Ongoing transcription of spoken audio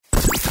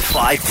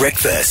5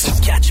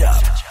 Breakfast. Catch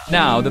up.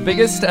 Now, the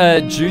biggest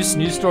juice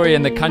news story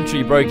in the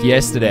country broke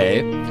yesterday.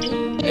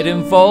 It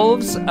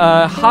involves,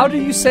 how do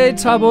you say it,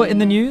 Tabo, in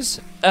the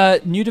news?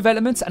 New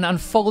developments, an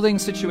unfolding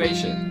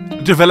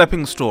situation.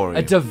 Developing story.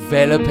 A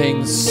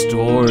developing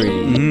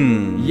story.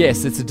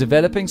 Yes, it's a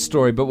developing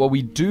story, but what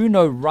we do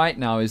know right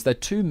now is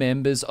that two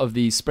members of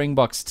the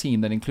Springboks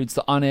team, that includes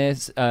the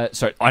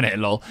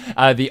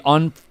the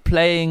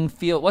on-playing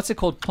field, what's it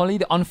called, Polly?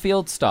 The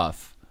on-field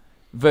staff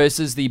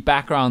versus the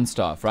background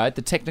staff, right?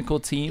 The technical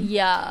team.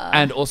 Yeah.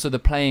 And also the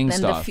playing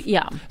staff.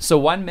 So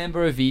one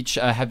member of each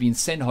have been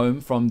sent home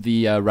from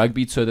the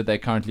rugby tour that they're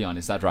currently on.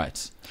 Is that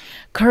right?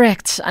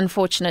 Correct,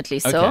 unfortunately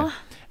so. Okay.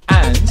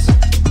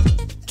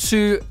 And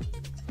to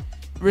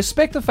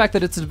respect the fact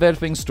that it's a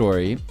developing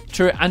story,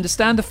 to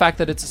understand the fact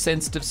that it's a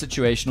sensitive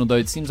situation, although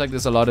it seems like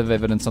there's a lot of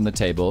evidence on the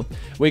table,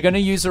 we're going to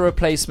use a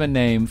replacement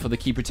name for the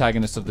key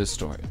protagonist of this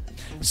story.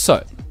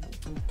 So,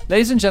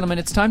 ladies and gentlemen,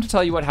 it's time to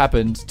tell you what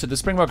happened to the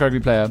Springbok rugby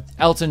player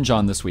Elton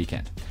John this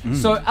weekend.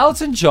 So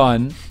Elton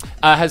John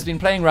has been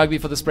playing rugby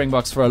for the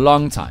Springboks for a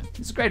long time.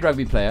 He's a great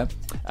rugby player.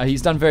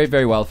 He's done very,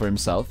 very well for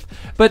himself.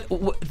 But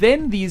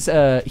then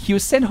he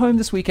was sent home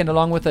this weekend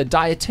along with a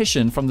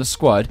dietitian from the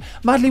squad.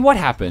 Marli, what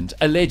happened,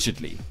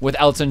 allegedly, with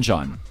Elton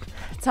John?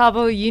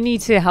 Tabo, you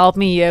need to help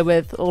me here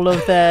with all of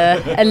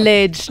the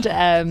alleged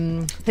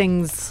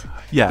things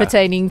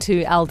pertaining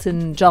to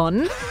Elton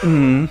John.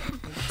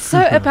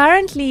 So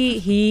apparently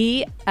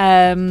he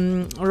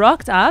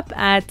rocked up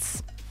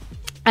at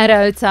a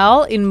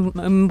hotel in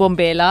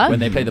Mbombela. When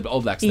they played the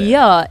All Blacks there.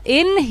 Yeah,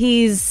 in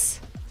his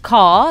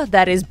car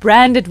that is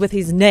branded with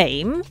his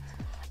name.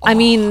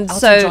 Elton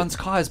John's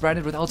car is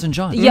branded with Elton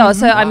John. Yeah,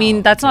 so I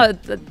mean, that's not.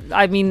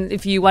 I mean,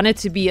 if you want it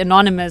to be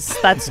anonymous,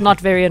 that's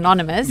not very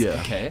anonymous. Yeah.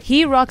 Okay.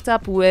 He rocked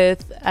up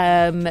with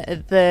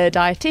the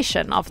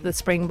dietitian of the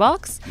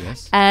Springboks,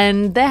 Yes.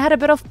 and they had a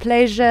bit of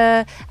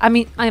pleasure. I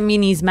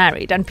mean, he's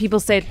married, and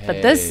people said,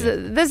 but this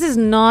is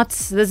not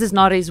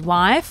his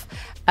wife.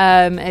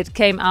 It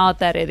came out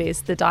that it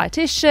is the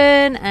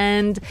dietitian,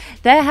 and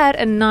they had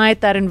a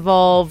night that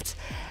involved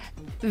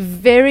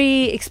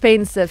very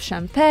expensive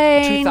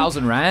champagne.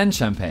 2,000 Rand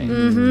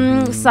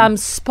champagne. Some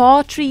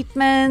spa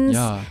treatments.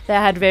 Yeah. They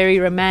had very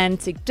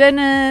romantic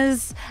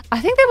dinners. I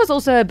think there was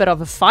also a bit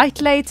of a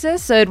fight later,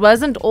 so it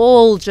wasn't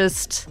all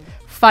just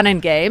fun and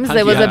games.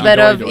 There was a bit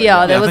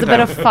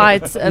of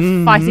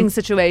fighting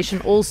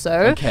situation also.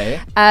 Okay.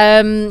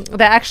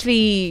 They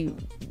actually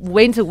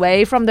went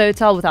away from the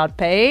hotel without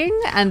paying,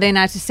 and then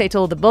had to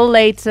settle the bill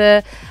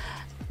later.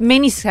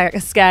 Many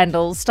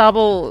scandals.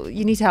 Stubble,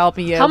 you need to help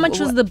me here. How much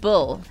was the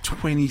bill?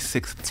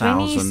 26,000.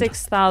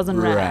 26,000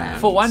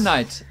 Rand. For one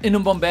night in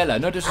Mbombela.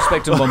 No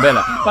disrespect to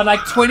Mbombela, but like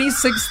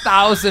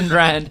 26,000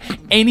 Rand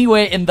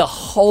anywhere in the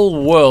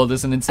whole world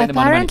is an insane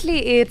amount of money.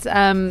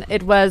 Apparently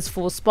it was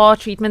for spa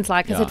treatments,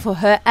 like I said, for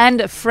her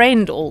and a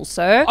friend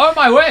also. Oh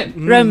my word!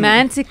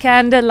 Romantic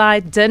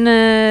candlelight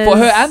dinners. For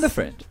her and the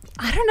friend.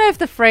 I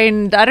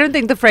don't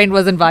think the friend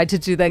was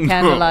invited to the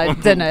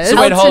candlelight dinners.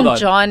 So wait, hold on. Elton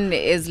John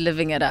is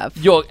living it up.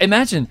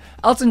 Imagine,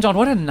 Elton John,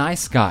 what a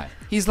nice guy.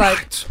 He's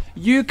like,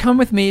 you come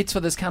with me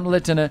for this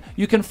candlelit dinner.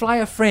 You can fly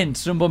a friend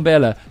to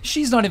Mbombela.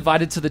 She's not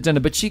invited to the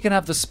dinner, but she can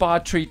have the spa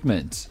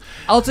treatment.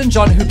 Elton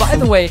John, who, by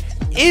the way,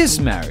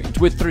 is married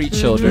with 3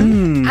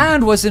 children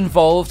and was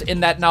involved in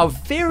that now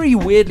very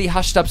weirdly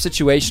hushed up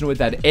situation with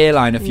that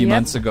airline a few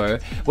months ago,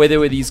 where there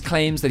were these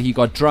claims that he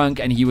got drunk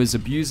and he was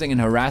abusing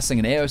and harassing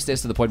an air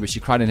hostess to the point where she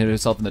cried and hit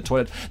herself in the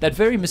toilet. That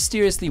very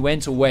mysteriously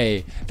went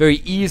away, very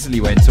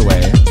easily went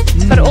away.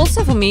 But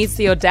also for me, it's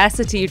the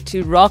audacity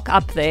to rock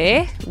up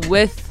there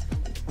with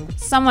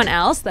someone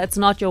else that's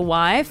not your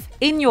wife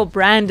in your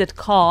branded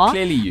car.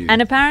 Clearly you. And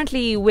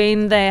apparently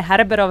when they had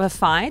a bit of a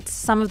fight,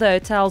 some of the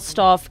hotel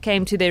staff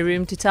came to their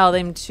room to tell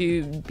them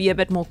to be a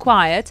bit more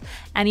quiet,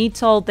 and he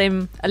told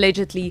them,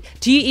 allegedly,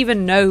 do you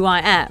even know who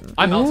I am?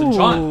 I'm Elton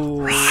John.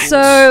 Right.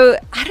 So,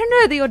 I don't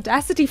know, the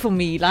audacity for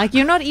me, like,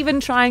 you're not even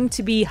trying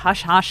to be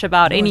hush-hush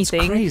about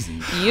anything. It's crazy.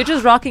 You're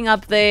just rocking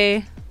up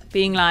there,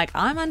 being like,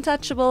 I'm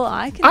untouchable,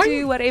 I can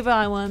do whatever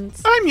I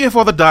want. I'm here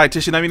for the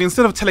dietitian. I mean,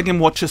 instead of telling him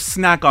what to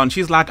snack on,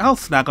 she's like, I'll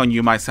snack on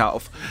you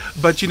myself.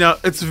 But,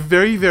 it's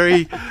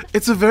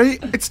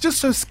it's just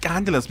so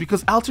scandalous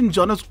because Elton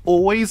John is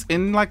always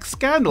in, like,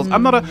 scandals. I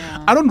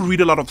don't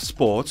read a lot of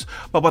sports,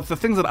 but the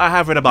things that I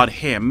have read about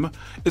him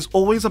is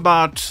always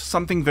about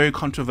something very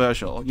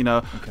controversial,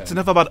 It's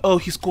never about,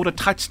 he scored a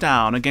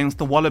touchdown against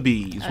the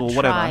Wallabies or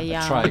whatever.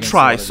 A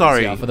try,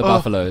 sorry. For the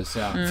Buffaloes,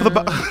 For the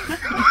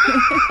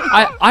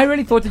I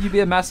really thought that you'd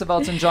be a massive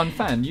Elton John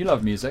fan. You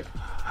love music.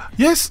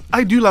 Yes,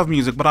 I do love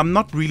music, but I'm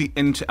not really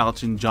into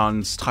Elton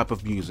John's type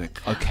of music.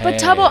 Okay. But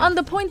Tabo, on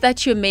the point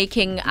that you're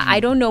making, I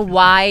don't know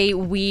why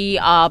we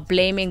are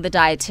blaming the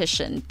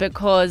dietitian,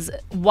 because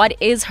what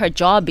is her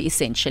job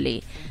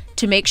essentially?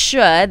 To make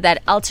sure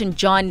that Elton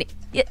John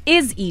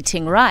is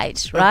eating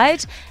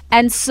right?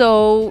 And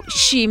so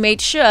she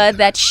made sure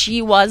that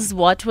she was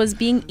what was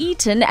being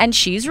eaten, and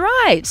she's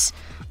right.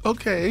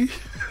 Okay.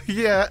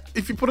 Yeah,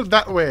 if you put it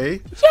that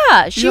way.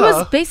 Yeah, she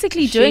was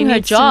basically doing her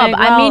needs to job. make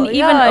I mean, well-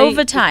 even yeah,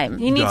 overtime.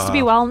 He needs to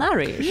be well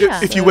nourished.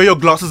 Yeah. If you wear your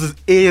glasses, it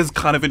is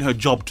kind of in her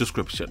job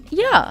description.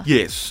 Yeah.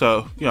 Yes,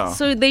 so, yeah.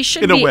 So they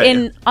should In a be way.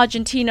 in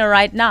Argentina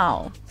right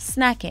now,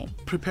 snacking.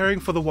 Preparing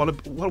for the what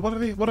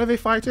are they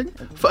fighting?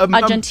 For,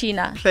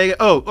 Argentina. Playing,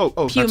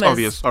 that's Pumas.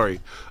 obvious. Sorry.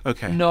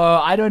 Okay. No,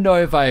 I don't know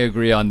if I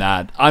agree on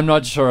that. I'm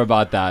not sure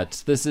about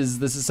that. This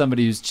is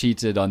somebody who's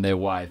cheated on their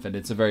wife, and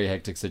it's a very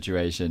hectic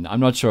situation. I'm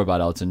not sure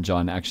about Elton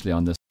John actually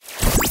on this.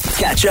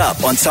 Catch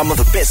up on some of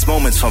the best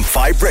moments from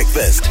 5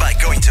 Breakfast by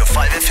going to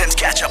 5FM's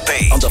catch up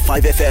page on the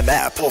 5FM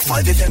app or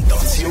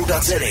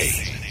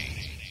 5FM.co.za.